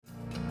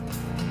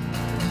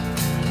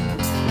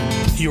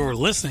You're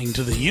listening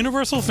to the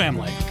Universal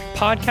Family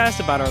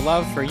podcast about our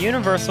love for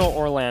Universal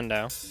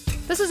Orlando.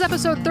 This is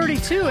episode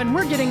 32, and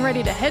we're getting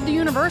ready to head to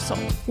Universal.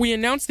 We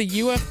announce the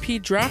UFP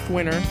draft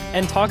winner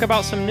And talk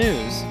about some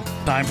news.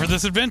 Time for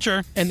this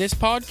adventure and this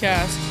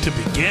podcast to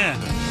begin.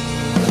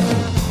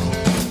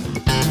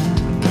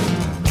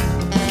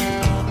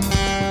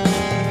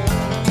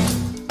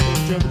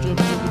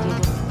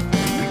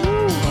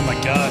 Oh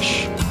my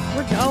gosh.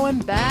 We're going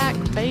back,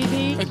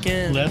 baby.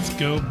 again. Let's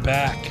go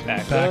back.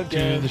 Back to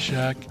again. the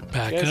shack.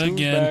 Back Guess who's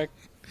again. back?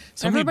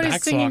 So many Everybody's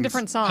back singing songs.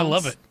 different songs. I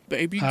love it.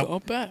 Baby, go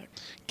back.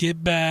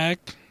 Get back.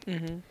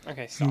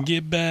 Okay, stop.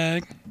 Get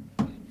back.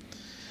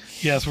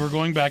 Yes, we're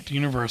going back to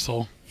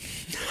Universal.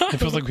 It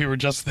feels like we were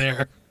just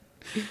there.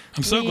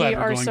 I'm so We glad we're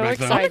are going so back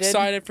though. excited. I'm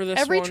excited for this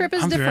Every one. trip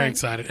is I'm different. very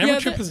excited. Every Yeah,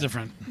 trip the- is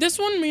different. This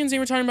one, me and Zane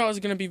were talking about, is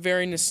going to be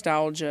very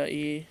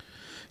nostalgia-y.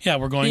 Yeah,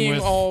 we're going Being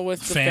with all with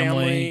the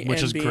family which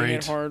and is being great.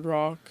 at Hard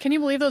Rock. Can you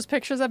believe those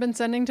pictures I've been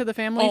sending to the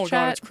family Oh, chat?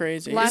 God, it's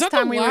crazy. Last Is that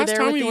time the we were last there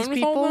time with we these went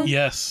with all people? them?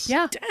 Yes.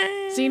 Yeah.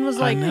 Dang. Zine was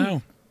I like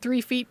know.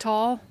 3 feet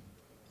tall.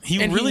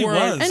 He And really he wore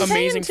was. And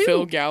amazing Tatum, too, Phil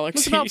was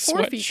Galaxy about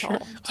 4 feet sweatshirt.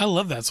 tall. I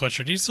love that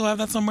sweatshirt. Do you still have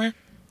that somewhere?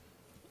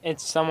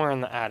 It's somewhere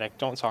in the attic.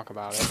 Don't talk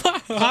about it.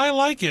 I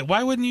like it.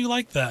 Why wouldn't you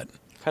like that?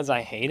 Because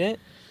I hate it.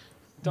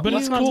 But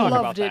Let's it's not cool. talk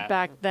about Loved it that.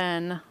 back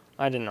then.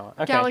 I did not.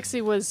 Okay.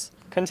 Galaxy was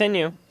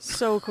Continue.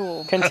 so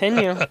cool.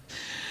 Continue.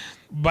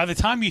 By the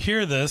time you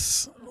hear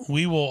this,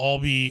 we will all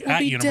be at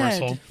be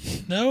Universal.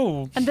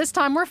 No. And this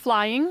time we're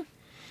flying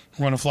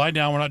We're going to fly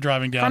down. We're not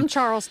driving down. from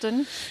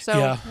Charleston. So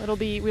Yeah.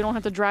 we don't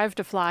have to drive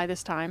to fly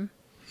this time.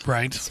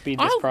 Right. Speed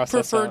this I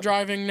process prefer up.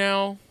 driving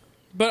now,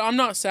 but I'm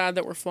not sad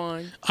that we're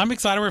flying. I'm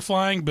excited we're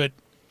flying, but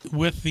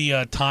with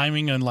the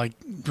timing and like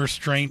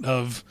restraint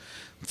of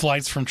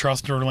flights from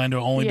Charleston to Orlando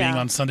only being Yeah.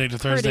 on Sunday to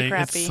Thursday, it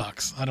crappy.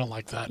 sucks. I don't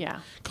like that. Yeah.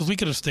 Because we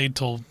could have stayed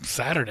till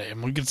Saturday,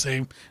 and we could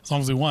stay as long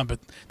as we want, but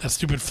that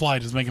stupid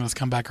flight is making us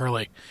come back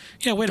early.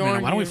 Yeah, wait a minute.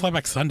 Darn Why don't we you. fly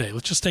back Sunday?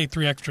 Let's just stay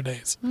 3 extra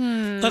days.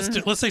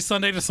 Let's say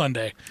Sunday to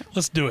Sunday.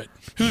 Let's do it.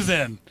 Who's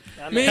in?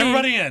 Me.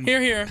 Everybody in. Here,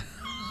 here.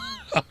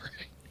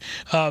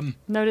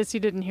 Notice you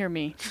didn't hear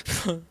me.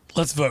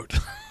 Let's vote.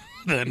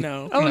 Then.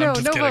 No. Oh, I'm no,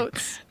 just no kidding.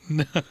 votes.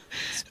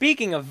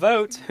 Speaking of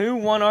votes, who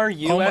won our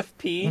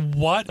UFP?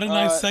 What a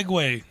nice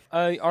segue.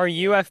 Our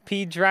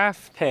UFP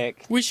draft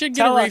pick. We should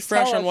get Tell a us,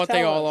 refresh tell on us, what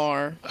they tell all us.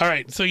 are. All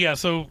right. So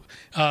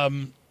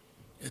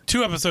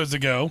 2 episodes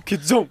ago,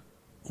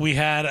 we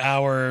had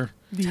our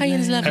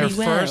Tayon's lovely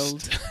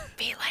first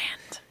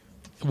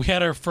we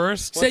had our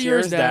first Say What's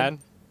yours, yours, Dad.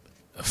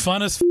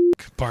 fun as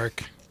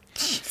park.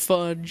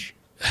 Fudge.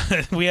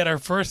 We had our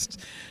first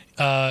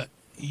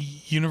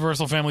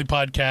Universal Family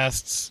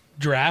Podcasts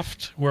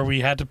draft where we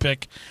had to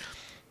pick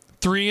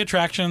 3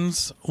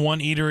 attractions, 1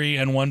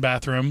 eatery, and 1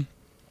 bathroom.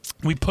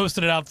 We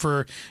posted it out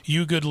for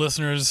you good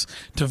listeners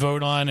to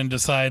vote on and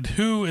decide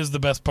who is the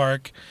best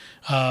park.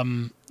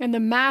 And the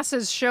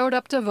masses showed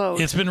up to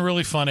vote. It's been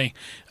really funny.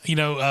 You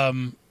know,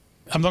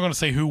 I'm not going to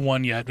say who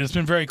won yet, but it's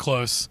been very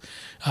close.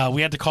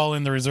 We had to call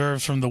in the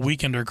reserves from the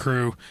Weekender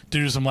crew to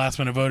do some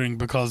last-minute voting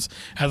because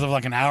as of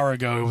like an hour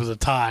ago, it was a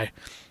tie.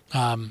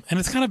 And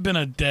it's kind of been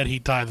a dead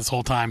heat tie this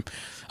whole time.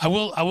 I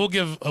will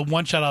give a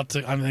one shout-out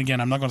to, again,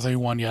 I'm not going to say who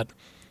won yet,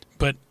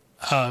 but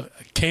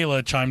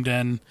Kayla chimed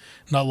in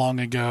not long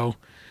ago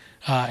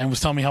and was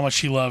telling me how much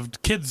she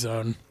loved Kids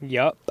Zone.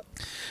 Yup.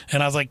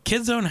 And I was like,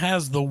 Kids Zone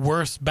has the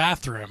worst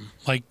bathroom.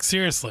 Like,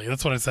 seriously,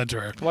 that's what I said to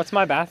her. What's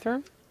my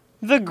bathroom?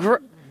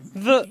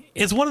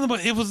 It's one of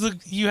the.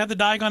 You had the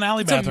Diagon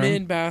Alley It's a bathroom.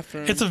 mid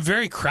bathroom. It's a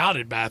very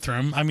crowded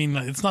bathroom. I mean,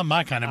 it's not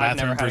my kind of I've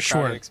never bathroom had for a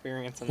crowded sure.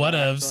 experience in Whatevs.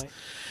 that, actually.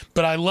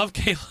 But I love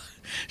Kayla.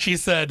 She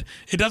said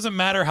it doesn't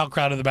matter how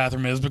crowded the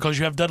bathroom is because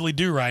you have Dudley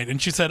Do Right,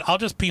 and she said I'll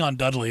just pee on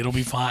Dudley. It'll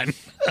be fine.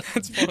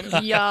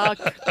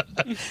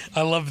 Yuck.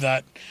 I love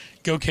that.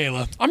 Go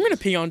Kayla. I'm gonna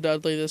pee on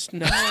Dudley this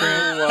next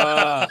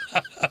trip.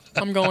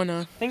 I'm going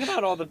to. Think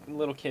about all the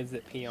little kids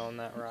that pee on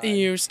that ride.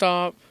 You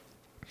stop.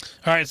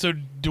 All right. So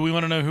do we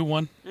want to know who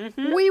won?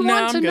 We No,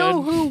 want to I'm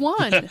know good. who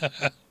won.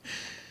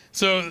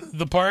 So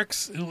the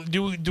parks.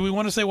 Do we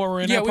want to say what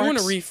we're in? Yeah, at we parks? want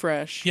to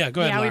refresh. Yeah,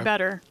 go ahead. Yeah, we Laura.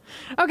 better.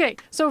 Okay,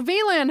 so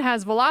VLAN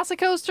has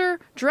Velocicoaster,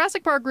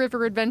 Jurassic Park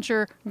River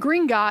Adventure,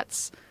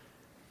 Gringotts,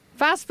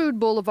 Fast Food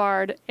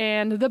Boulevard,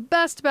 and the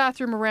best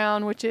bathroom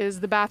around, which is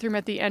the bathroom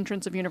at the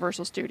entrance of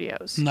Universal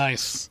Studios.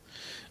 Nice.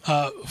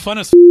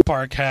 Funnest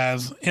Park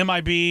has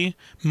MIB,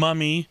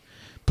 Mummy,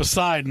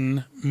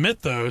 Poseidon,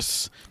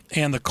 Mythos,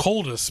 and the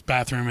coldest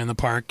bathroom in the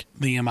park,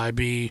 the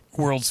MIB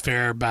World's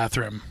Fair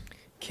bathroom.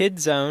 Kid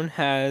Zone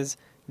has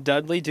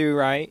Dudley Do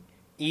Right,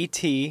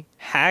 E.T.,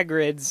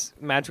 Hagrid's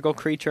Magical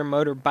Creature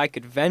Motorbike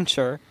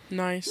Adventure,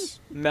 Nice.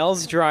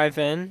 Mel's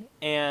Drive-In,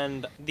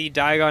 and the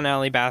Diagon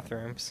Alley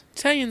bathrooms.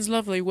 Tayon's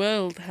Lovely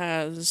World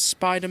has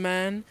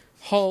Spider-Man,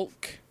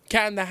 Hulk,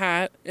 Cat in the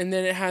Hat, and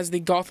then it has the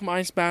Gotham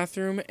Ice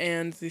bathroom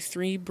and the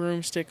 3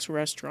 Broomsticks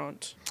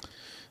restaurant.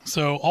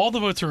 So all the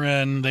votes are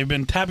in. They've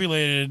been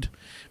tabulated,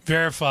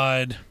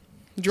 verified.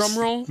 Drum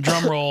roll.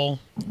 Drum roll.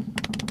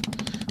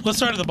 Let's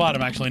start at the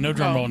bottom, actually. No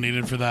drum Oh. roll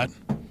needed for that.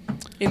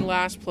 in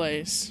last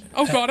place.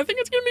 Oh God, I think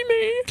it's gonna be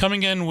me.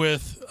 Coming in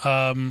with,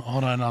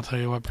 hold on, I'll tell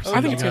you what percentage.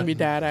 I think you it's gonna got. be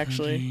Dad.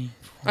 Actually,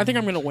 I think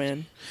I'm gonna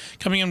win.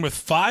 Coming in with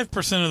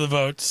 5% of the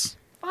votes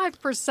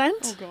 5%?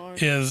 Oh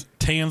God. is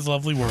Tan's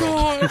Lovely World.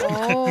 God.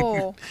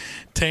 Oh,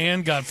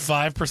 Tan got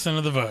 5%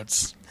 of the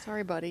votes.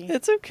 sorry, buddy.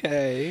 It's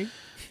okay.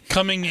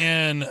 Coming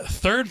in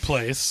third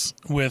place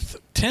with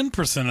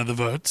 10% of the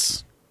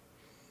votes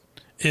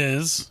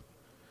is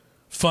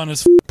Fun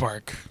as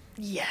Park.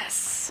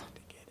 Yes.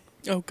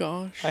 Oh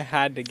gosh. I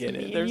had to get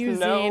it. There's Eugene,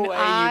 no way you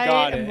I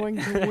got am it. going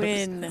to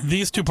win.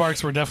 These two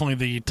parks were definitely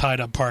the tied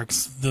up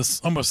parks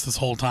almost this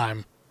whole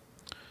time.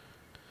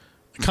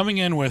 Coming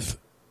in with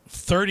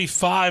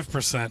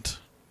 35%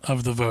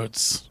 of the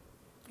votes.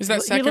 Is that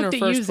He second or looked at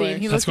first you, Zane.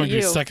 place? He That's looked going at to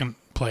be you. second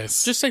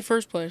place. Just say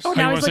first place. Oh, you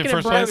now wanna he's say looking at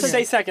first Brad. place?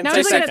 Say second. Now Say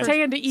he's looking second. at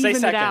Tan to Say even it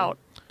second. out.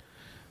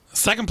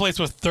 Second place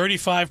with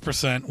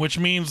 35%, which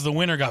means the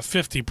winner got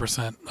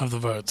 50% of the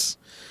votes.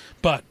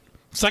 But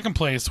second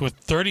place with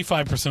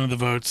 35% of the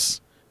votes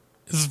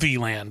is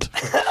V-Land.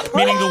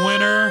 Meaning the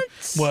winner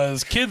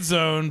was Kid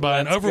Zone by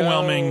an Let's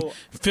overwhelming go.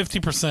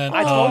 50%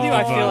 I told of you the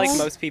I feel like votes.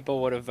 most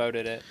people would have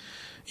voted it.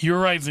 You're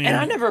right, Zane. And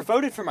I never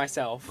voted for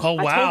myself. Oh,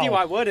 I wow. told you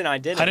I would and I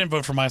didn't. I didn't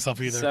vote for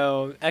myself either.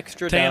 So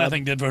extra Tan, dub. I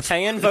think, did vote for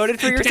Tan voted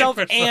for Tan yourself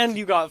voted for- and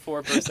you got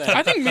 4%.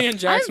 I think me and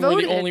Jackson were the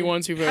voted. only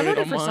ones who I voted voted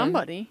on for mine.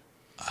 somebody.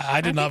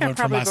 I did not think I vote for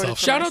probably voted myself.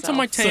 for Shout out to my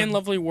myself. Tan So-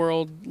 Lovely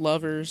World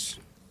lovers.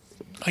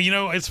 You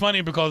know, it's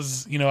funny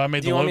because, I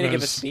made Do you the want me logos. to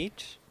give a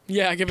speech?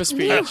 Yeah, give a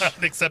speech.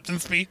 An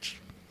acceptance speech.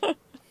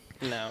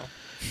 No.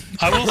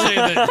 I will say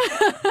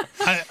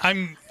that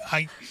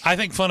I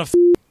think Fun of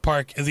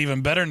Park is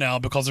even better now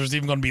because there's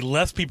even going to be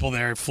less people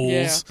there,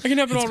 fools. Yeah, I can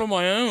have it all on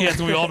my own. Yeah, it's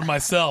going to be all to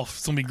myself.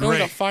 It's going to be I only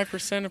great. got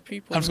 5% of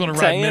people. I'm just going to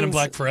ride Men in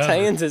Black forever.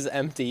 Tan's is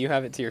empty. You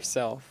have it to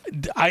yourself.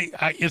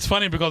 It's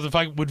funny because if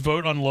I would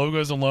vote on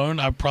logos alone,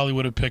 I probably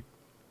would have picked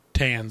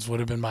Tan's. Would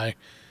have been my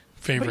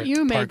favorite. But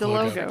you made park the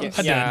logo. logos.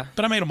 I Yeah. did,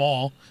 but I made them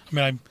all. I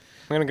mean, I'm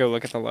going to go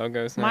look at the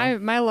logos now.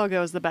 My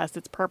logo is the best.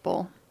 It's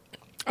purple.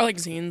 I like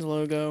Zine's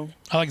logo.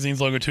 I like Zine's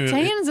logo too.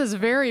 Tan's is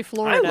very I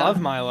Florida. love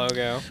my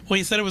logo. Well,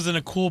 he said it was in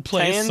a cool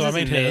place, Tan's so I is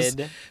made his.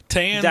 mid.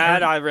 Tan.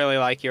 Dad, I really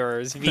like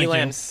yours. you.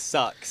 VLAN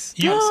sucks.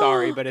 You- I'm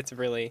sorry, but it's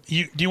really...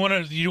 do you want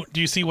to?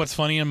 Do you see what's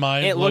funny in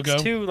my It logo?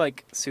 looks too,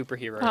 like,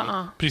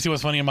 superhero-y. Do you see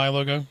what's funny in my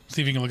logo?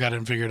 See if you can look at it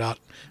and figure it out.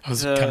 I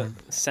was The kind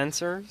of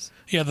sensors.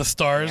 the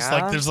stars. Yeah.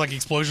 Like there's like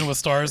explosion with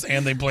stars,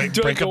 and they break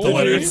up the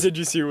letters. Did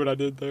you see what I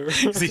did there?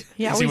 See,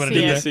 Yeah, see we what I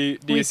see did it.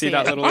 there? Do you We see see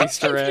that it. little I'm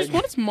Easter confused. egg?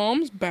 What is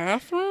Mom's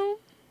bathroom?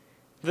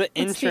 The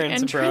It's the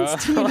entrance, bro.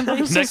 entrance to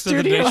Universal Next to the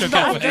Studios Nation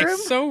Cafe. bathroom.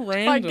 It's so My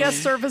random.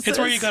 guest services. It's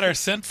where you got our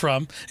scent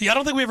from. Yeah, I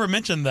don't think we ever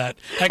mentioned that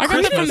at I got that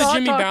Christmas. from the Not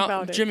Jimmy, talk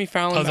about it. Jimmy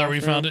Fallon. Oh, is that where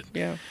you bathroom. found it?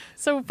 Yeah.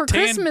 So for Tan-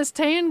 Christmas,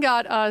 Tan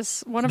got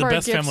us one of The our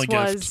best gifts family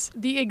gift. was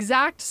the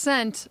exact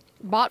scent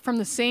bought from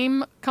the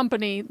same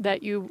company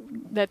that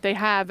they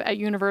have at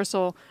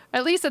Universal,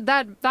 at least at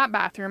that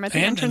bathroom at the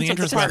And in entrance the of the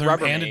entrance park.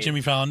 bathroom and at Rubbermaid.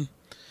 Jimmy Fallon.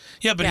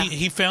 Yeah, but Yeah.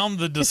 he found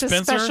the It's a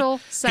dispenser. special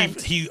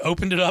scent. He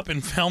opened it up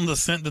and found the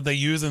scent that they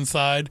use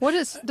inside.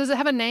 Does it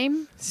have a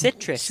name?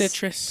 Citrus.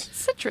 Citrus.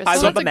 Citrus. I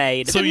So love that's a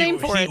Rubbermaid. good So name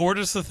for he it.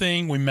 orders the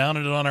thing. We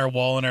mounted it on our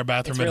wall in our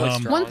bathroom It's at really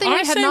home. strong. One thing I I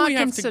had say not we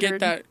have considered. to get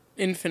that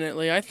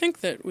infinitely. I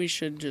think that we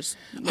should just.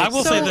 I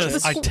will So say the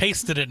this: I sw-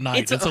 tasted it at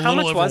night. It's a how little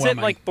much was overwhelming.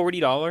 it? Like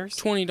 $40?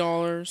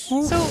 $20.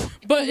 So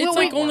But it's Well,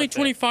 like wait. only Worth it.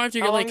 25 to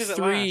How get long like does it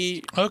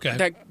 3 Okay.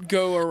 that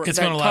go or It's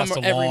that gonna come last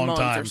a every long month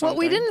time. or What something. what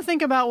we didn't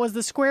think about was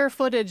the square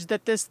footage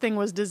that this thing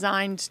was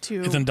designed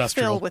to It's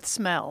industrial. fill with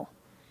smell.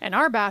 And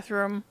our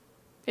bathroom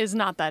is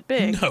not that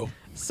big. No.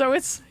 So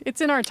it's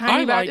in our tiny I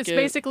like bathroom. It's it.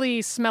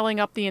 basically smelling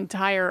up the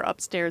entire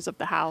upstairs of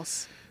the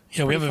house.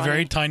 Yeah, we have Pretty a very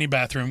funny. tiny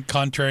bathroom,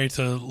 contrary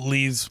to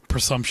Lee's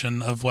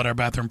presumption of what our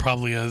bathroom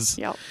probably is.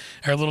 Yep.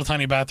 Our little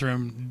tiny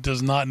bathroom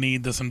does not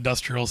need this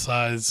industrial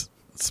size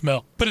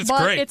smell, but it's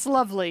But great. it's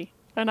lovely,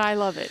 and I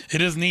love it.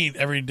 It is neat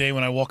every day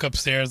when I walk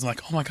upstairs and like,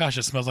 oh my gosh,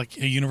 it smells like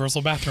a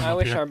universal bathroom I up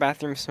wish here. our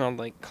bathroom smelled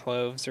like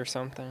cloves or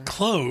something.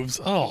 Cloves.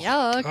 Oh,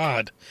 Yuck.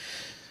 God.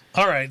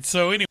 All right.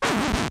 So anyway,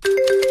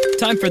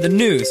 Time for the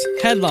news,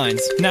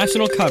 headlines,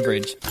 national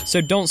coverage.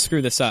 So don't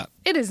screw this up.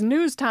 It is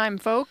news time,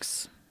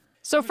 folks.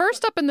 So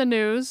first up in the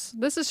news,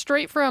 this is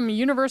straight from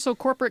Universal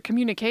Corporate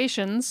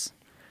Communications.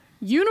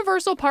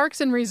 Universal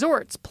Parks and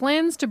Resorts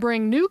plans to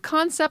bring new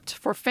concept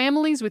for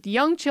families with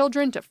young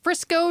children to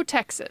Frisco,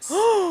 Texas.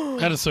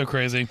 that is so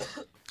crazy.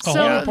 A whole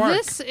So new park.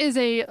 this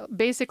is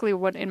basically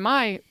what, in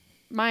my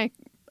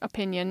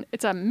opinion,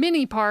 it's a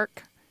mini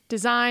park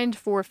designed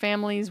for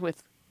families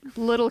with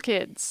little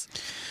kids.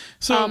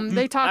 So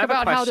They I talk have a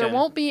about how there question.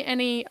 won't be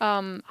any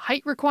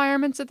height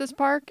requirements at this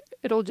park.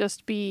 It'll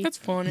just be That's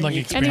funny. like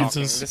You keep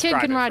experiences. talking. kid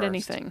Describe can it ride first.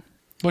 anything.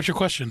 What's your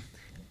question?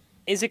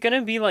 Is it going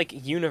to be like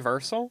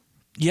Universal?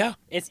 Yeah.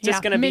 It's Yeah,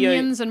 just going to be a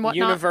Minions and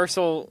whatnot.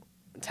 Universal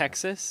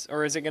Texas?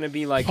 Or is it going to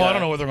be like Oh, I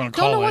don't know what they're going to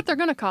call Don't know it. what they're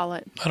gonna call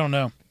it. I don't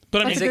know.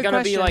 But I That's mean, Is a it good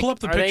going to be question. like... pull up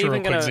the are they picture real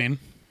even quick, gonna- Zine.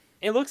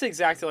 It looks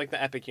exactly like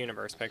the Epic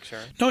Universe picture.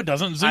 No, it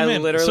doesn't. Zoom I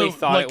in. literally So,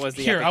 thought like, it was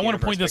the here. Epic I want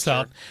to point Universe this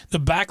out. picture. The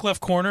back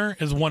left corner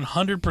is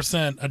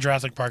 100% a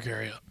Jurassic Park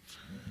area.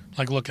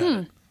 Like, look at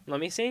it. Let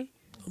me see.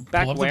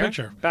 Back Pull up where? the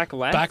picture. Back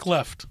left? Back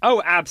left.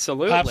 Oh,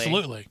 absolutely.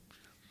 Absolutely.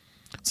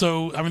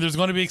 So, I mean, there's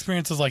going to be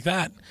experiences like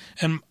that.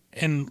 And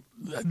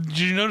did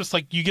you notice,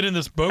 like, you get in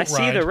this boat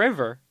ride? I see the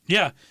river.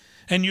 Yeah.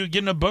 And you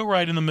get in a boat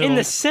ride in the middle. In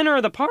the center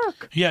of the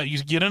park. Yeah,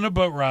 you get in a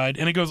boat ride,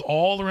 and it goes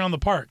all around the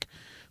park.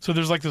 So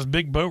there's like this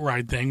big boat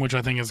ride thing, which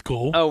I think is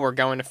cool. Oh, we're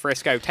going to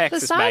Frisco,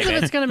 Texas, The size baby.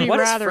 of it's going to be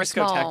What is rather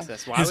Frisco, small.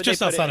 Texas? Why It's would just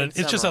they put outside it of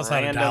in it's just some outside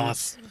of random-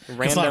 Dallas.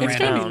 Random It's not It's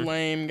gonna random. be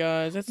lame,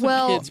 guys. That's a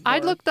Well, kids I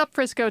park. looked up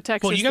Frisco,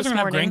 Texas. Well, you guys this are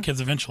gonna have morning.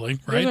 grandkids eventually,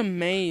 There's right? a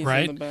maze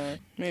Right? in the back.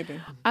 Maybe.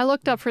 I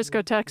looked up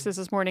Frisco, Texas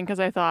this morning because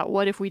I thought,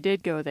 what if we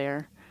did go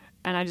there?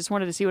 And I just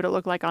wanted to see what it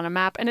looked like on a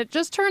map. And it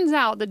just turns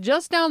out that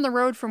just down the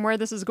road from where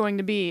this is going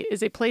to be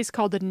is a place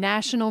called the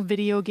National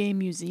Video Game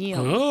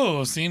Museum.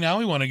 Oh, see, now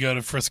we want to go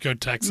to Frisco,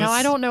 Texas. Now,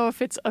 I don't know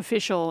if it's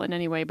official in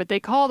any way, but they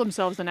call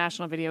themselves the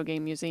National Video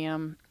Game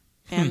Museum.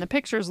 And the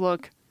pictures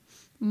look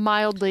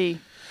mildly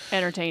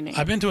entertaining.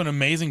 I've been to an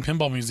amazing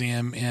pinball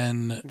museum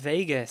in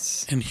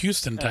Vegas.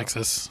 Houston,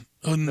 Texas.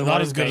 The Not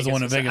one as in good as the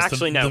one in Vegas.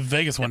 Actually, the no.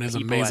 Vegas one The is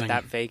people at amazing.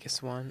 That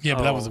Vegas one. Yeah,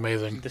 but that was Oh,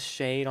 amazing. The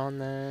shade on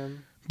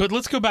them. But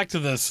let's go back to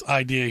this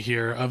idea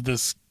here of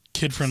this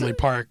kid-friendly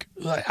park.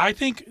 I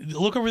think,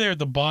 look over there at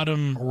the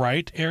bottom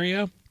right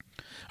area.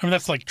 I mean,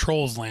 that's like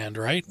Trolls Land,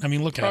 right? I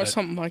mean, look at Or it.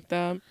 something like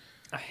that.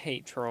 I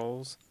hate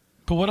trolls.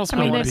 But what else I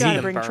would mean, I they've want got to to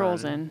see? bring Burn.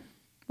 trolls in.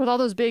 With all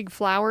those big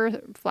flower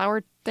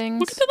things.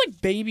 Look at the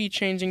like baby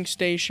changing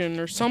station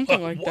or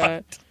something like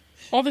that.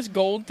 All these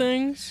gold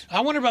things,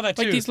 I wonder about that,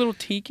 too. like these little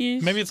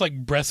tikis. Maybe it's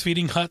like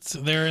breastfeeding huts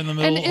there in the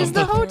middle And is of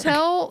the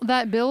hotel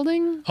that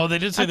building? Oh, they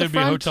did say at the there'd be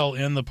a front? hotel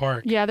in the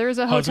park. Yeah, there is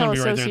a Oh, it's gonna hotel be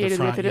right there at the associated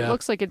front, with it. yeah. It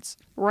looks like it's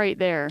right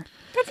there.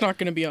 That's not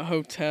going to be a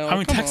hotel. I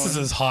mean, Come Texas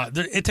on. is hot.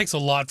 It takes a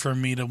lot for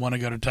me to want to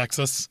go to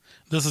Texas.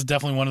 This is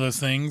definitely one of those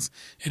things.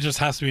 It just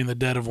has to be in the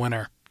dead of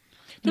winter.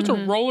 There's a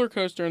roller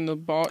coaster in the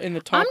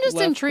top. I'm just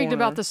left intrigued corner.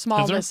 about the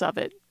smallness of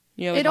it.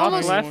 Yeah, it the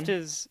almost- bottom Left one.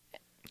 is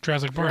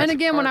Jurassic Park. And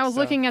again, when I Park was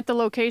stuff. looking at the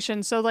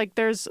location, so like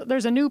there's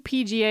a new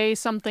PGA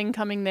something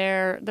coming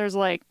there. There's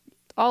like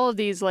all of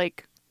these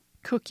like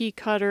cookie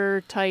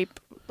cutter type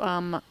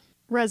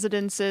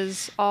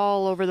residences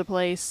all over the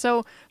place.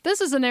 So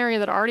this is an area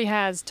that already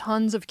has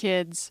tons of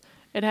kids.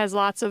 It has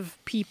lots of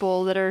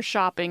people that are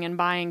shopping and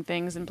buying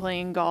things and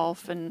playing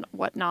golf and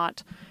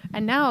whatnot.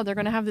 And now they're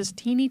going to have this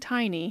teeny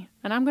tiny,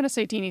 and I'm going to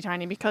say teeny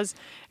tiny because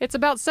it's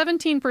about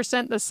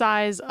 17% the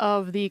size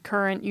of the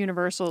current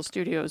Universal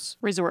Studios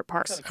Resort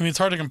Park. I mean, it's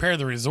hard to compare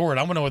the resort.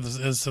 I want to know what this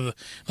is to the,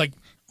 like,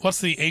 what's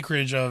the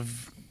acreage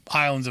of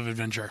Islands of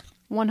Adventure?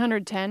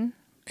 110,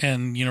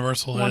 And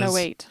Universal is?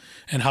 108,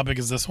 And how big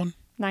is this one?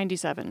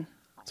 97.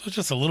 So it's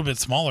just a little bit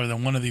smaller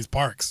than one of these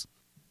parks.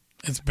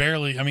 It's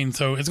barely, I mean,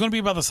 so it's going to be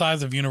about the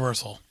size of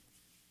Universal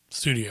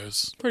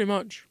Studios. Pretty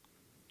much.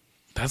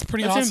 That's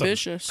pretty That's awesome.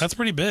 ambitious. That's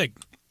pretty big.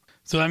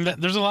 So I mean,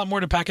 there's a lot more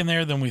to pack in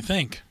there than we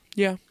think.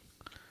 Yeah.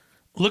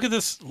 Look at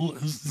this,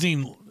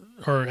 Zine,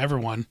 or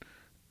everyone.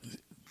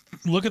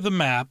 Look at the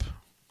map.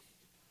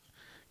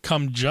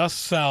 Come just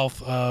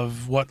south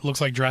of what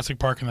looks like Jurassic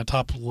Park in the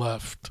top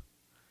left.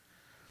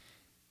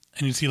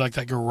 And you see like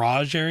that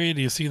garage area.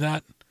 Do you see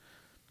that?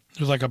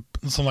 There's like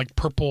some like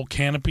purple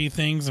canopy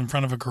things in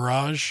front of a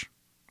garage.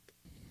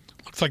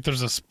 Looks like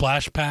there's a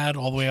splash pad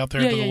all the way out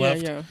there to the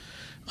left. Yeah.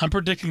 I'm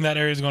predicting that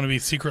area is going to be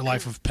Secret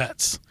Life of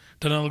Pets.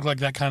 Doesn't it look like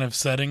that kind of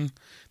setting?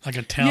 Like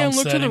a town Yeah, and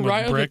look to setting the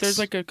right with of it. bricks? There's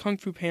like a Kung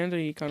Fu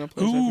Panda kind of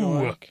place. I feel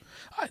Ooh, like.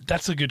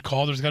 that's a good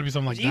call. There's got to be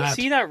something like Do you that.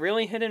 see that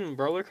really hidden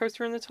roller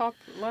coaster in the top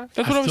left?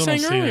 That's what I was still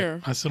saying don't see it.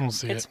 earlier. I still don't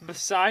see It's it.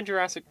 beside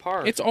Jurassic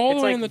Park. It's all the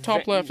way like in the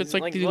top left. It's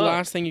like the look.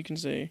 last thing you can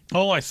see.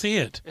 Oh, I see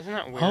it. Isn't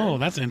that weird? Oh,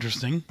 that's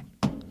interesting.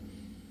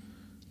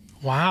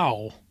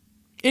 Wow.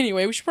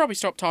 Anyway, we should probably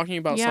stop talking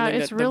about Yeah,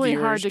 something it's that really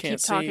the hard viewers to can't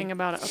keep talking see.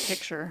 about a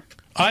picture.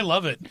 I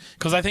love it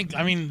because I think,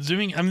 I mean, this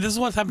is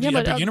what's happened Yeah, to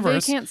but Epic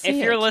Universe. they can't see If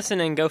you're it.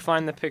 listening, go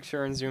find the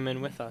picture and zoom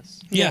in with us.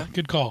 Yeah,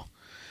 good call.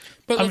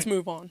 But I let's mean-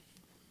 move on.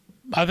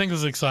 I think this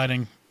is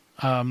exciting.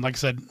 Like I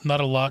said,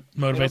 not a lot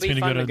It'll motivates be me to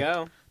fun go to to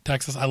go.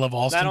 Texas. I love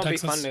Austin, That'll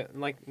Texas. be fun to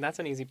like. That's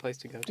an easy place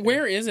to go to.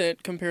 Where is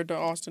it compared to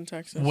Austin,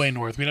 Texas? Way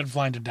north. We'd have to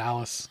fly into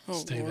Dallas, Oh,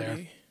 stay there.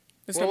 Lordy.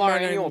 It's Will not- our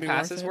might not annual even be worth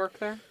passes it. work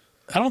there?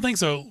 I don't think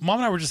so. Mom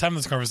and I were just having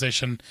this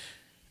conversation.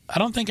 I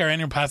don't think our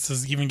annual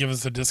passes even give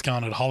us a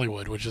discount at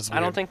Hollywood, which is weird.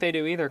 I don't think they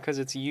do either because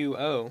it's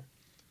UO.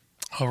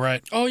 Oh,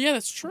 right. Oh, yeah,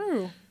 that's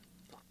true.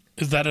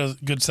 Is that a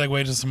good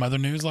segue to some other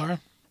news, Laura?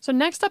 So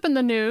next up in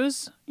the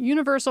news,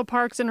 Universal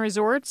Parks and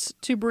Resorts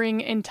to bring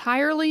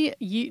entirely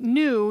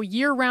new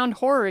year-round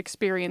horror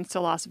experience to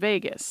Las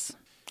Vegas.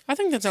 I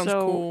think that sounds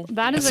so cool.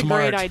 that is That's a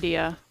smart. great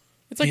idea.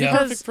 It's like Yeah.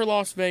 perfect for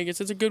Las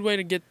Vegas. It's a good way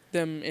to get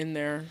them in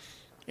there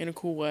in a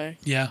cool way.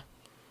 Yeah.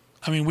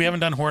 I mean, we haven't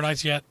done Horror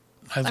Nights yet,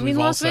 as I we've mean,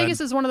 all Las said. Vegas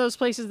is one of those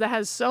places that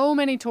has so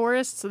many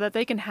tourists so that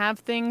they can have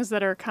things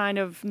that are kind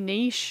of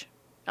niche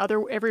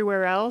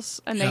everywhere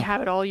else, and Yeah. they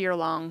have it all year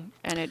long,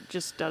 and it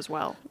just does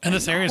well. And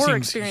this area horror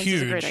seems experience huge,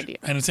 is a great idea.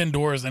 and it's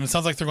indoors, and it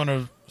sounds like they're going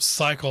to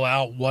cycle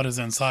out what is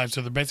inside.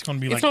 So they're basically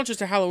going to be It's like, not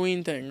just a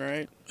Halloween thing,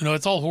 right?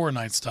 it's all Horror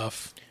Night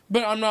stuff.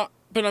 But I'm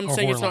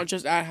saying it's Horror not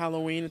just at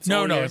Halloween. It's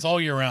No, all no, year. it's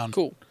all year round.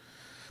 Cool.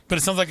 But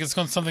it sounds like it's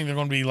something they're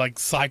going to be like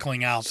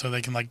cycling out, so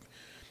they can like,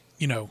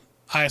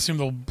 I assume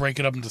they'll break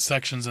it up into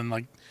sections and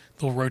like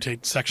they'll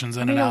rotate sections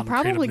in and out. They'll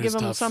probably and create give new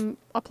them stuff.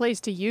 a place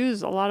to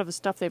use a lot of the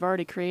stuff they've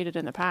already created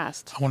in the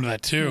past. I wonder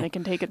that too. And they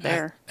can take it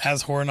there.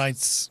 As Horror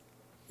Nights,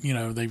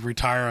 they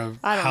retire a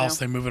I don't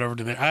house, know. they move it over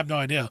to there. I have no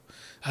idea.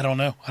 I don't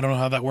know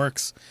how that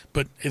works,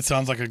 but it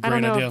sounds like a great I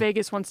don't know idea. if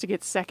Vegas wants to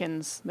get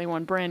seconds. They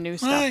want brand new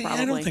stuff, I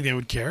probably. don't think they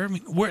would care. I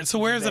mean, where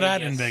is it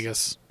at in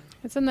Vegas?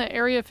 It's in the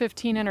Area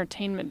 15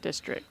 Entertainment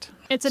District.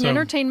 It's an So-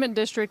 entertainment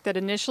district that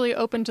initially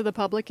opened to the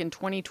public in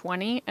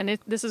 2020, and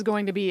this is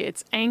going to be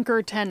its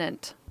anchor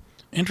tenant.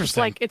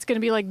 Interesting. It's going to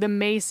be like the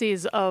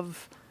Macy's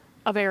of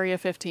Area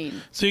 15.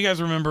 So you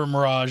guys remember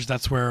Mirage?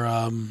 That's where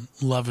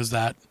Love is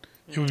at.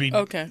 It would be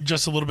Okay.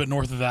 just a little bit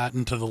north of that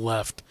and to the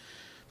left.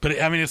 But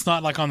it's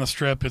not like on the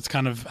Strip. It's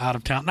kind of out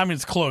of town. I mean,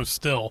 it's close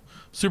still,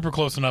 super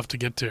close enough to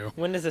get to.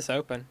 When does this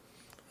open?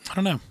 I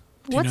don't know.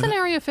 Do you What's know in that?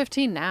 Area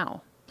 15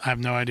 now? I have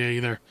no idea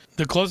either.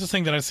 The closest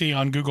thing that I see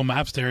on Google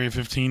Maps to Area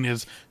 15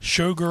 is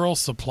Showgirl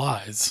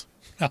Supplies.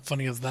 How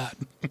funny is that?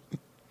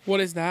 What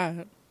is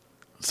that?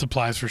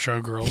 Supplies for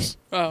showgirls,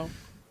 Oh.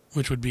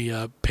 which would be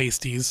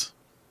pasties.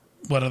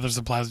 What other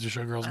supplies do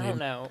showgirls I need? don't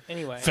know.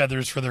 Anyway,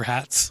 Feathers for their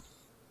hats,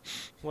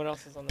 what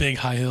else is on big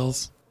high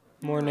heels.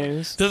 More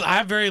news. I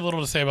have very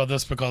little to say about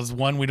this because,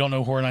 one, we don't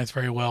know Horror Nights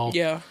very well.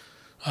 Yeah.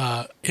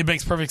 It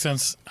makes perfect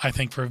sense, I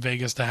think, for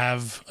Vegas to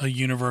have a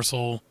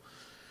Universal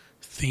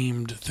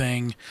themed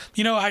thing.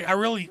 I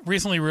really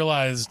recently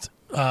realized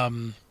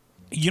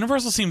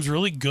Universal seems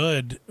really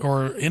good,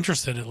 or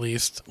interested at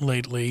least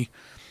lately,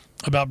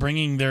 about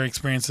bringing their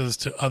experiences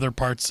to other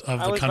parts of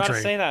I the was country. about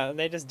to say that.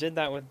 They just did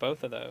that with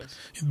both of those.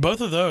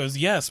 Both of those,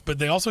 yes, but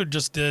they also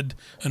just did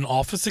an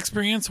office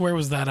experience. Where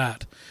was that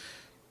at?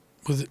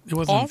 Was it? It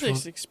wasn't.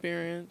 Office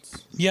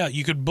experience. Yeah,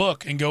 you could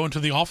book and go into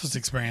the office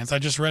experience. I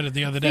just read it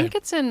the other I day. think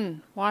it's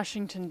in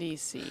Washington,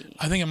 D.C.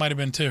 I think it might have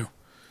been too.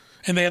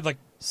 And they had like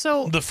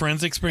So, the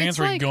Friends experience It's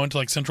where you like- go into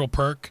like Central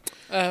Perk.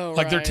 Oh,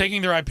 Like they're right.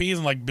 taking their IPs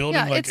and like building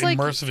Yeah, like it's like-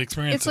 immersive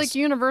experiences. it's like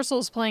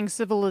Universal's playing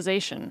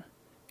Civilization.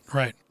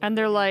 Right. And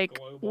they're like,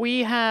 we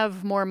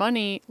have more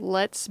money.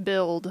 Let's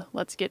build.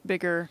 Let's get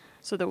bigger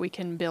so that we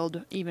can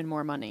build even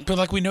more money. But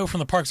like we know from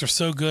the parks, they're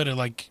so good at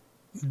like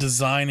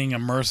designing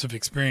immersive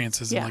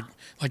experiences Yeah. and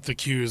like the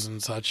queues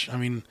and such. I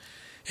mean,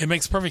 it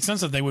makes perfect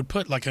sense that they would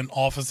put like an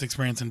office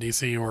experience in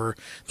DC or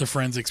the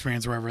Friends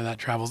experience wherever that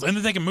travels, and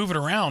then they can move it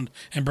around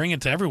and bring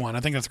it to everyone.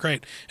 I think that's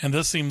great. And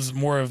this seems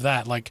more of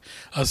that, like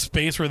a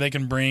space where they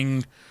can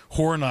bring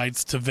Horror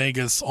Nights to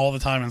Vegas all the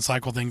time and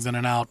cycle things in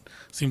and out.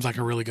 Seems like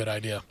a really good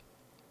idea.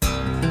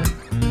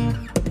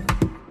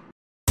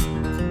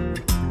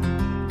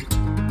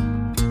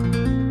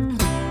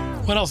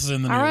 What else is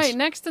in the news? All right,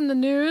 next in the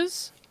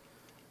news,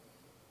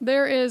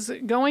 there is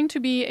going to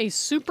be a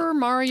Super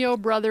Mario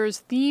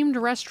Brothers themed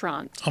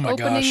restaurant Oh my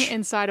opening gosh.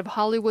 inside of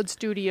Hollywood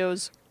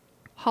Studios,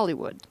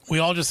 Hollywood. We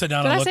all just sat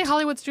down Did and I looked. say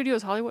Hollywood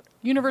Studios, Hollywood?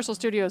 Universal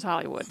Studios,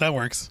 Hollywood. That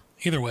works.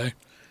 Either way.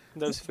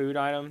 Those food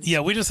items.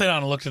 Yeah, we just sat down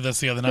and looked at this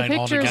the other night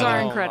all pictures together.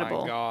 are Oh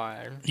incredible. my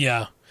god.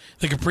 Yeah.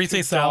 The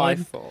caprese salad.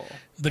 Delightful.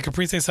 The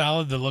caprese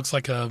salad that looks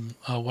like a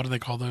what do they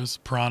call those?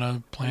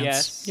 Piranha plants.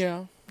 Yes.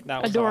 Yeah.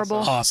 That was Adorable.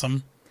 awesome.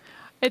 Awesome.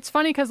 It's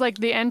funny because like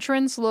the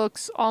entrance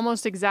looks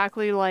almost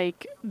exactly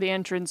like the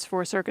entrance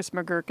for Circus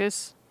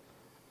McGurkus,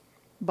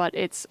 but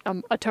it's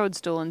a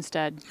toadstool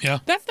instead. Yeah.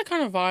 That's the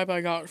kind of vibe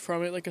I got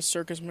from it, like a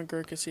Circus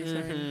McGurkus-y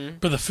thing.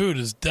 But the food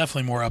is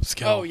definitely more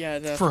upscale. Oh, yeah,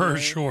 For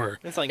definitely. sure.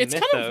 It's like It's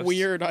Mythos. kind of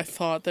weird, I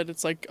thought, that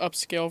it's like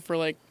upscale for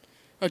like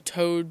a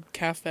Toad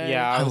cafe.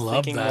 Yeah, I I was love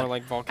thinking that. more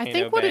like Volcano I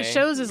think what it Bay.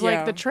 shows is Yeah.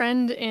 like the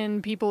trend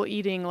in people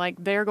eating. Like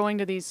we're going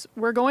to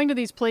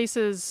these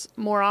places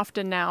more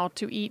often now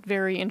to eat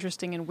very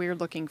interesting and weird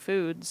looking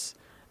foods,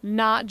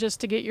 not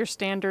just to get your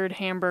standard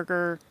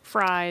hamburger,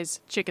 fries,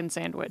 chicken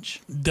sandwich.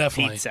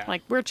 Definitely. Pizza.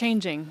 Like we're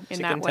changing in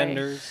Chicken that way.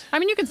 tenders. I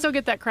mean, you can still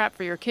get that crap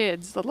for your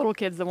kids, the little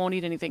kids that won't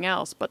eat anything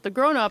else, but the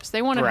grown-ups,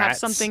 they want to have Brats.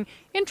 something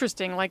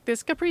interesting like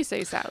this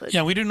caprese salad.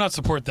 Yeah, we do not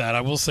support that.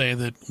 I will say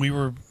that we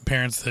were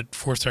parents that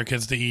forced our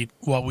kids to eat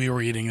while we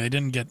were eating. They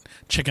didn't get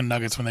chicken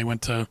nuggets when they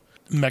went to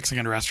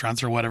Mexican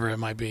restaurants or whatever it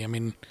might be. I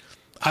mean,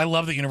 I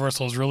love that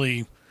Universal has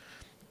really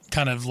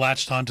kind of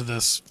latched onto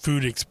this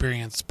food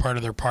experience part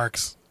of their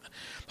parks.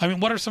 I mean,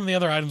 what are some of the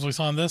other items we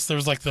saw in this? There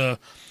was like the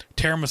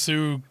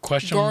tiramisu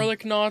question.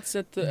 Garlic knots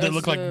at the. They as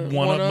look like the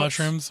one-up one-ups.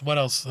 mushrooms. What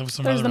else? There was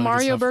some There's other the really good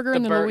Mario stuff. burger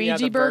and The the bur- Luigi yeah,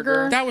 the burger.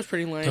 burger. That was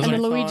pretty lame. Those And the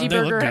look- Luigi They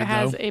look burger good,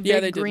 has though. a Yeah, big they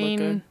did look green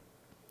good.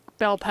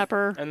 bell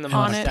pepper And the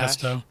on And it. the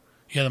mustache. pesto.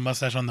 Yeah, the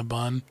mustache on the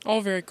bun.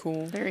 All very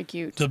cool. Very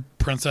cute. The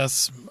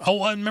princess.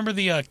 Oh, I remember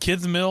the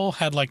kids meal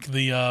had like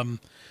the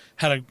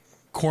had a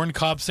corn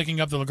cob sticking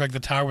up that looked like the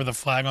tower with a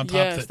flag on top.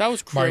 Yes, that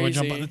was Mario would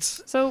jump crazy. on.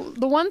 It's So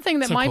the one thing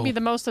that So might cool. be the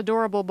most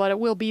adorable, but it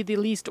will be the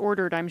least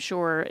ordered, I'm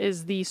sure,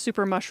 is the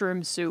super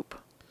mushroom soup.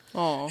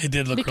 Aw. it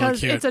did look really Because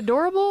cute. it's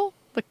adorable,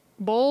 the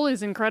bowl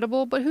is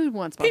incredible, but who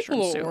wants mushroom People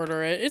will soup?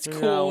 order it. It's No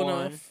cool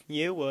one. enough.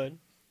 You would.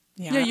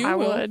 Yeah, you I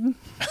will. would.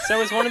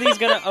 So is one of these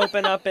gonna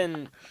open up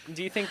in?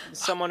 Do you think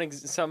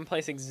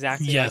someplace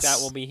exactly like Yes.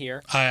 that will be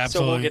here? I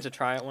absolutely. So we'll get to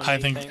try it one I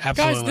day, think you think?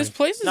 absolutely. Guys, this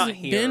place has Not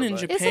here, been in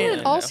but- Japan. Isn't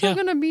it also Yeah.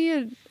 going to be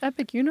an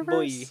Epic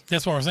Universe? Boy.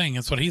 That's what we're saying.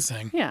 That's what he's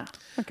saying. Yeah.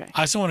 Okay.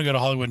 I still want to go to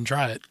Hollywood and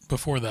try it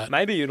before that.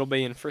 Maybe it'll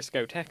be in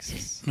Frisco,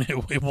 Texas.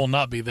 It will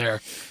not be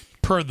there,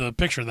 per the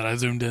picture that I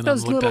zoomed in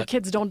Those and looked little at.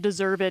 kids don't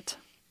deserve it.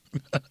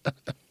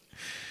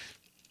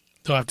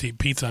 They'll have to eat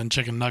pizza and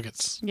chicken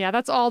nuggets. Yeah,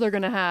 that's all they're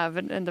going to have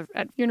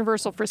at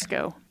Universal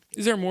Frisco.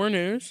 Is there more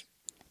news?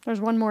 There's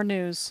one more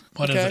news.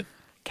 What is Okay. it?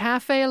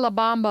 Cafe La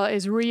Bamba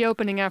is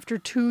reopening after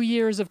 2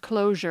 years of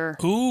closure.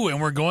 Ooh, and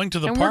we're going to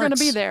the And parks. we're gonna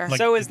be there.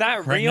 So is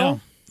that right real? now.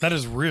 That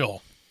is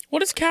real.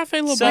 What is Cafe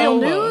La So, Real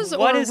Bamba? news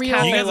what or is real-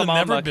 Cafe You guys La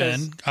have never Bamba?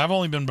 'Cause been. I've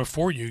only been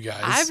before you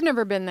guys. I've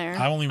never been there.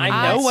 I've only been.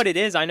 I know once. what it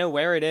is. I know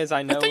where it is.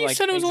 I know thought you like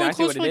said it was only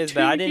exactly closed what for, it like, is,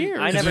 but I 2 didn't. years.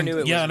 I It's never been- knew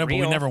it was Yeah, I know, but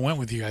we real. never went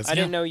with you guys. I yeah.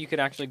 didn't know you could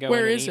actually go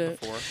Where in is and eat it?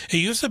 before. It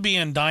used to be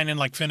in dine-in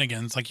like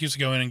Finnegan's. Like you used to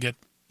go in and get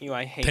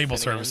I hate table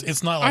Finnegan's. service.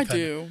 It's not I like that.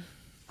 do.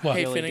 What?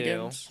 Hate Really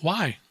Finnegan's.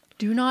 Why?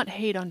 Do not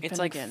hate on It's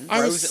like Finnegan's. I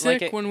was Frozen- sick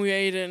like it- when we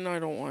ate it, and I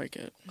don't like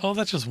it. Oh,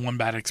 that's just one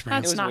bad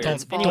experience. That's not weird.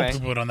 his Don't fault. Anyway.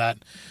 put it on that.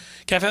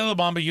 Cafe La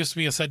Bamba used to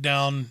be a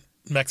sit-down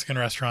Mexican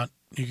restaurant.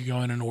 You could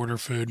go in and order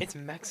food. It's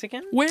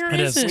Mexican? Where It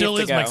is is it? still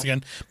We have is to go.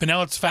 Mexican, but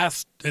now it's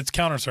fast. It's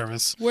counter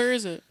service. Where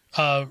is it?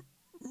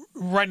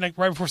 Right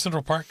before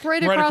Central Park.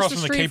 right across the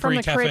from street from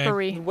the Cafe.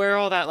 creperie. Where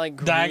all that like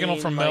green, Diagonal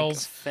from like,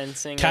 Mel's,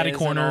 fencing catty is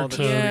corner and all the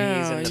to- trees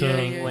Yeah, and to the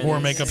penguins. War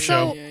Makeup So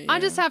Show. Yeah, I yeah.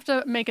 just have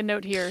to make a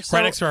note here. So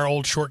Right next to our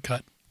old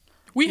shortcut.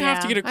 We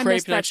have to Yeah, get a I crepe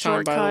missed that next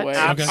time, by the shortcut. way.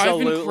 Okay. I've been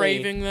Absolutely.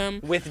 craving them.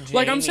 With Jamie.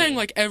 Like, I'm saying,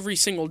 like, every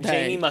single day.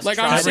 Jamie must Like,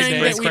 try I'm every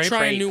saying day. that we Crepe.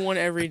 try a new one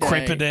every day.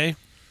 Crepe a day.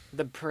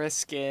 the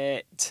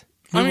brisket.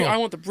 I mean, will. I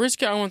want the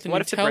brisket, I want the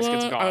What if the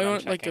brisket's Nutella, gone? I I'm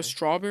want, like, checking. a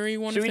strawberry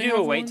one. Should if we they do a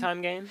have wait one.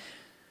 time game?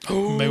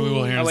 Maybe we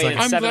will here in Oh a wait, second.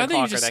 it's I'm 7 glad that you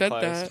o'clock or just they said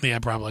close. that. Yeah,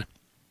 probably.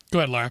 Go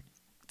ahead, Laura.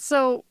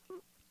 So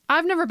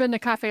I've never been to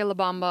Cafe La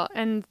Bamba,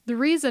 and the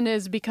reason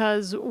is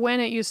because when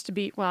it used to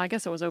be, well, I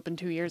guess it was open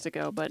 2 years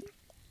ago, but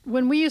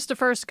when we used to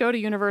first go to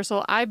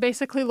Universal, I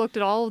basically looked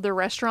at all of the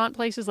restaurant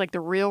places, like the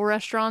real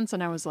restaurants,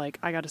 and I was like,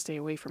 I got to stay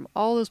away from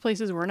all those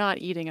places. We're not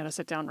eating at a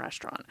sit-down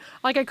restaurant.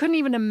 Like, I couldn't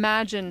even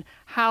imagine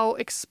how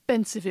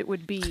expensive it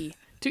would be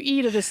to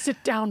eat at a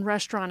sit-down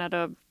restaurant at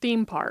a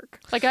theme park.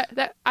 Like,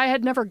 I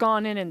had never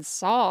gone in and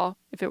saw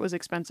if it was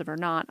expensive or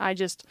not.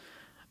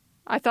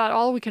 I thought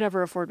all we could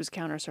ever afford was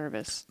counter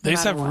service. no They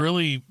used to matter have what.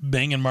 really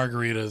banging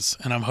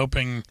margaritas, and I'm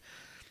hoping.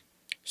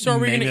 So are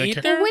we Maybe going to they eat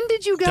can- there? Well, when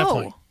did you go?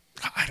 Definitely.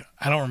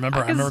 I don't remember.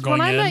 I remember 'Cause going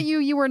when I in. met you,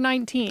 you were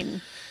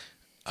 19.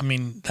 I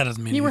mean, that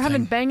doesn't mean You were having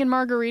anything. banging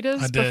margaritas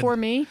I did. before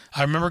me.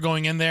 I remember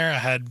going in there. I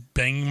had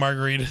banging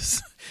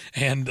margaritas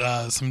and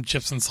some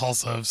chips and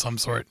salsa of some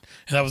sort,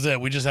 and that was it.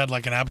 We just had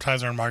like an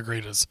appetizer and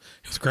margaritas.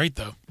 It was great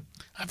though.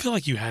 I feel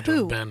like you had to Who?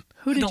 have been.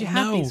 Who I did don't you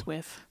have know. these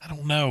with? I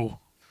don't know.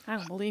 I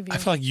don't believe you. I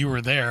feel like you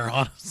were there.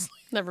 Honestly,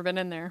 Never been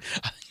in there.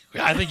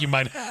 I think you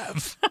might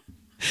have.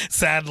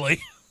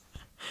 Sadly.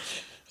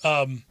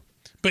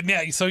 But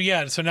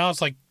yeah. So now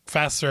it's like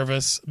fast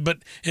service, but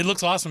it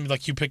looks awesome.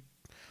 Like you pick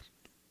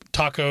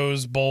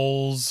tacos,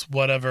 bowls,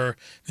 whatever.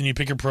 Then you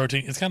pick your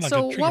protein. It's kind of like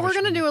So a treat what we're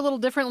going to machine. do a little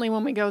differently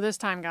when we go this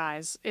time,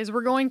 guys, is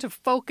we're going to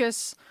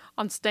focus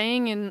on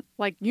staying in,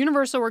 like,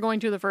 Universal we're going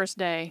to the first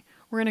day.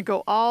 We're going to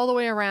go all the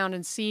way around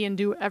and see and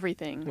do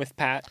everything With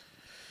Pat.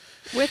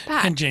 with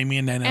Pat. And Jamie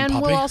and Nana and And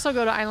Poppy. we'll also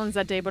go to Islands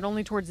that day, but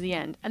only towards the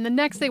end. And the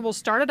next day we'll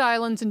start at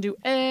Islands and do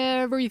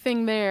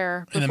everything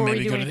there And then before we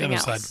maybe do go to the anything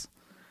other else. side.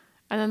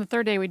 And then the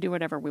third day we do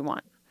whatever we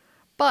want.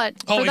 But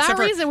Oh, for that except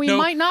for- reason, we no.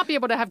 might not be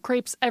able to have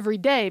crepes every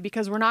day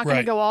because we're not going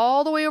Right. to go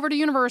all the way over to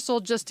Universal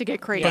just to get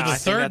crepes. But Yeah, the I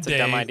think third that's a day,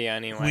 dumb idea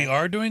anyway. we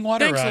are doing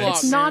water Thanks a rides. lot.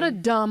 It's not a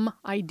man. dumb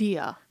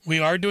idea. We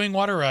are doing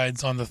water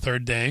rides on the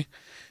third day.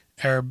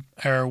 Our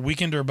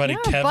weekender buddy Yeah,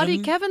 Kevin buddy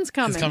Kevin's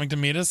coming. is coming to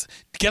meet us.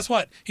 Guess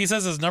what? He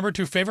says his number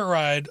 2 favorite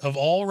ride of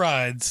all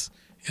rides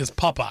is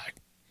Popeye.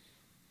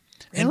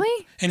 And-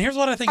 Really? And here's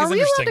what I think Are is we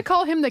allowed interesting. to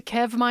call him the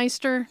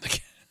Kevmeister?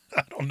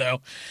 I don't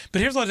know.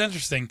 But here's what's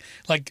interesting.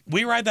 Like,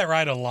 we ride that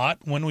ride a lot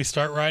when we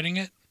start riding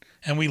it,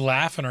 and we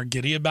laugh and are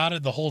giddy about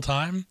it the whole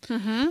time.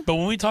 Mm-hmm. But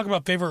when we talk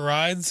about favorite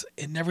rides,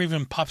 it never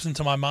even pops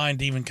into my mind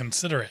to even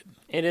consider it.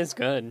 It is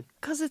good.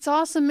 Because it's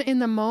awesome in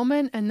the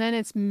moment, and then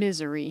it's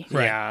misery.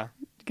 Right. Yeah.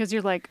 Because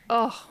you're like,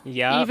 oh,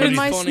 Yeah. even it's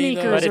my funny,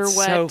 though. sneakers But are it's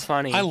wet. so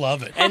funny. I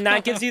love it. And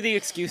that gives you the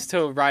excuse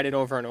to ride it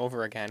over and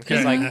over again. Because,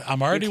 Yeah, like,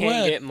 I'm already you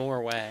can't wet. get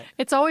more wet.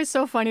 It's always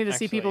so funny to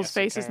see Actually, people's yes,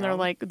 you faces, and they're can.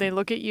 like, they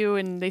look at you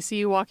and they see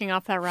you walking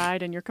off that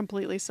ride, and you're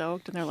completely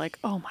soaked, and they're like,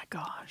 oh my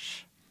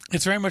gosh.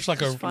 It's very much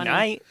like It's funny.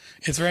 Night.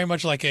 It's very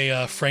much like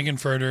a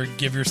Frankenfurter,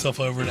 give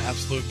yourself over to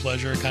absolute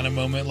pleasure kind of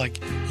moment. Like,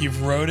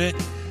 you've rode it,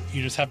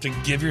 you just have to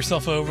give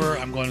yourself over.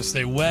 I'm going to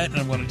stay wet, and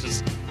I'm going to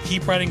just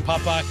keep riding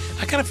Popeye.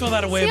 I kind of feel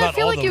that way See, about I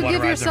feel all like the you water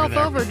give rides yourself over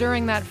there. over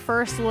during that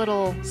first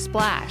little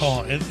splash.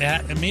 Oh,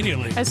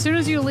 immediately. As soon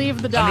as you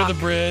leave the dock, Under the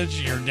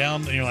bridge, you're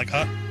down, and you're like,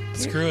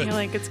 screw it. you're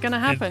like, it's going to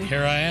happen.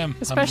 Here I am.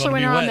 Especially I'm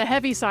when gonna you're be on the wet.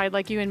 heavy side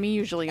like you and me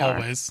usually are.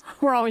 Always.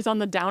 We're always on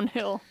the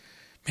downhill.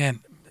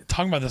 Man,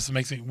 talking about this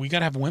makes me. We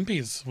gotta have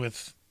Wimpies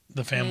with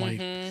the family.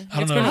 Mm-hmm. I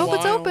don't It's know. been I a hope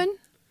it's while. open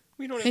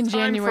We don't have in time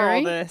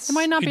January. for all this. It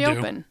might not We be do.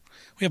 open.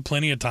 We have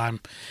plenty of time.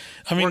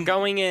 I We're mean,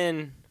 going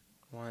in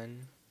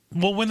one.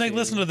 well, when they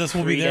listen to this,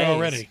 we'll be 3 there days.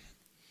 already.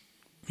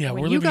 Yeah,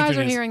 When we're you leaving in guys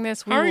 3 are days. hearing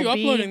this, we How are will you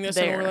uploading be this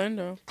there. in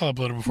Orlando? I'll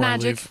upload it before I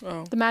Magic. leave.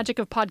 Oh. The magic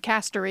of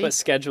podcastery. But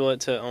schedule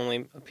it to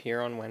only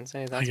appear on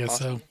Wednesday. That's I guess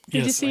possible. so. Did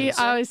you Yes. see?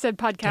 I always said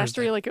podcastery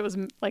Thursday. like it was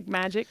like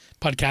magic.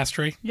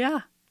 Podcastery. Yeah.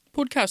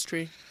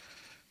 Podcastery.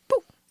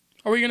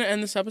 Are we going to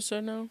end this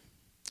episode now?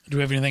 Do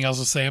we have anything else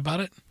to say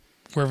about it?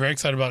 We're very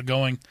excited about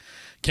going.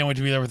 Can't wait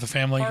to be there with the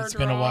family. It's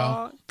been a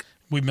while.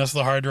 We missed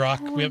the Hard Rock.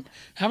 We have,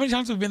 how many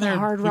times have we been there? The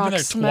Hard We've been Rock there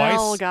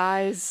smell, twice.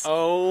 guys.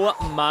 Oh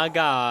my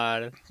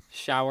God.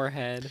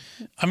 Showerhead.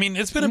 I mean,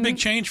 it's been a big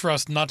change for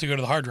us not to go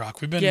to the Hard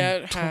Rock. We've been Yeah,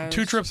 it has.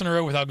 2 trips in a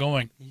row without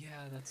going. Yeah,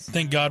 that's.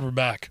 Thank God we're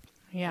back.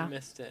 Yeah. I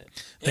missed it.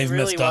 They've it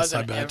really missed us, was I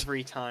an bet.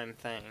 every time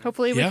thing.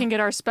 Hopefully, we Yeah. can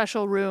get our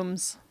special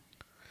rooms.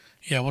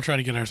 Yeah, we'll try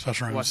to get our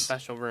special rooms. What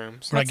special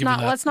rooms? We're Let's giving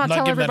that- let's not not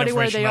tell giving that everybody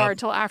where they information are out.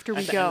 until after we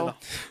At the end go.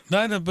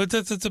 of No, but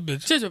it's a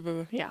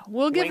bitch. Yeah,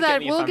 we'll give Wink at that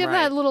me if we'll I'm give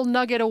right. that little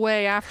nugget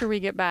away after we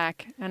get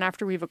back and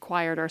after we've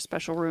acquired our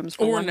special rooms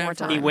for Or one more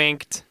never. He time.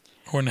 winked.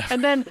 Or never.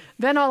 And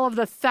then all of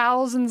the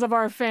thousands of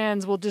our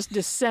fans will just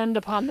descend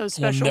upon those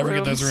We'll special never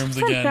rooms get those rooms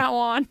from again. now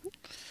on.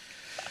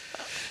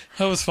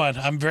 That was fun.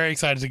 I'm very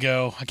excited to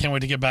go. I can't wait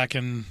to get back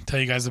and tell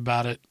you guys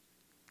about it.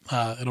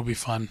 It'll be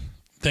fun.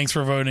 Thanks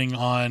for voting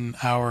on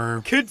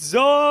our Kid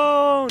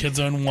Zone. Kid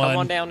Zone Come on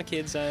 1. down to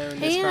Kid Zone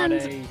this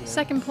Friday. And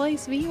second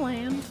place,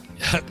 VLAND.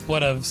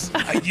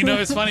 Whatevs. You know,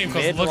 it's funny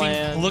because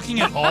Midland.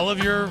 looking at all of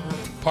your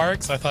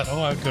parks, I thought,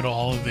 oh, I would go to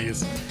all of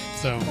these.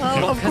 So Of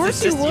 'cause course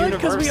it's you just would,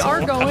 because we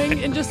are universal. going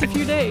in just a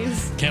few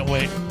days. can't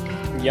wait.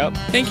 Yep.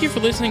 Thank you for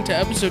listening to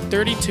episode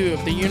 32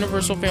 of the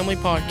Universal Family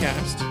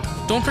Podcast.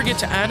 Don't forget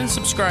to add and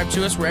subscribe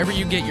to us wherever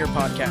you get your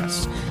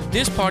podcasts.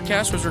 This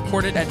podcast was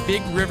recorded at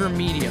Big River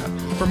Media.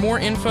 For more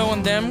info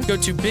on them, go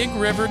to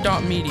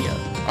bigriver.media.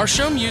 Our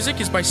show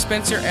music is by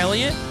Spencer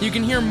Elliott. You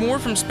can hear more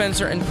from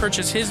Spencer and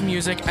purchase his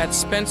music at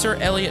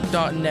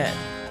spencerelliott.net.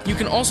 You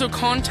can also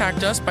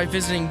contact us by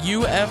visiting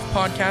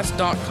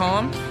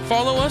ufpodcast.com.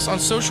 Follow us on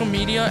social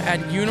media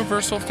at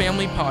Universal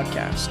Family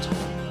Podcast.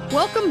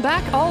 Welcome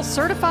back, all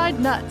certified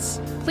nuts.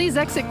 Please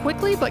exit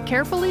quickly but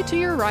carefully to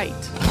your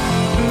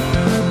right.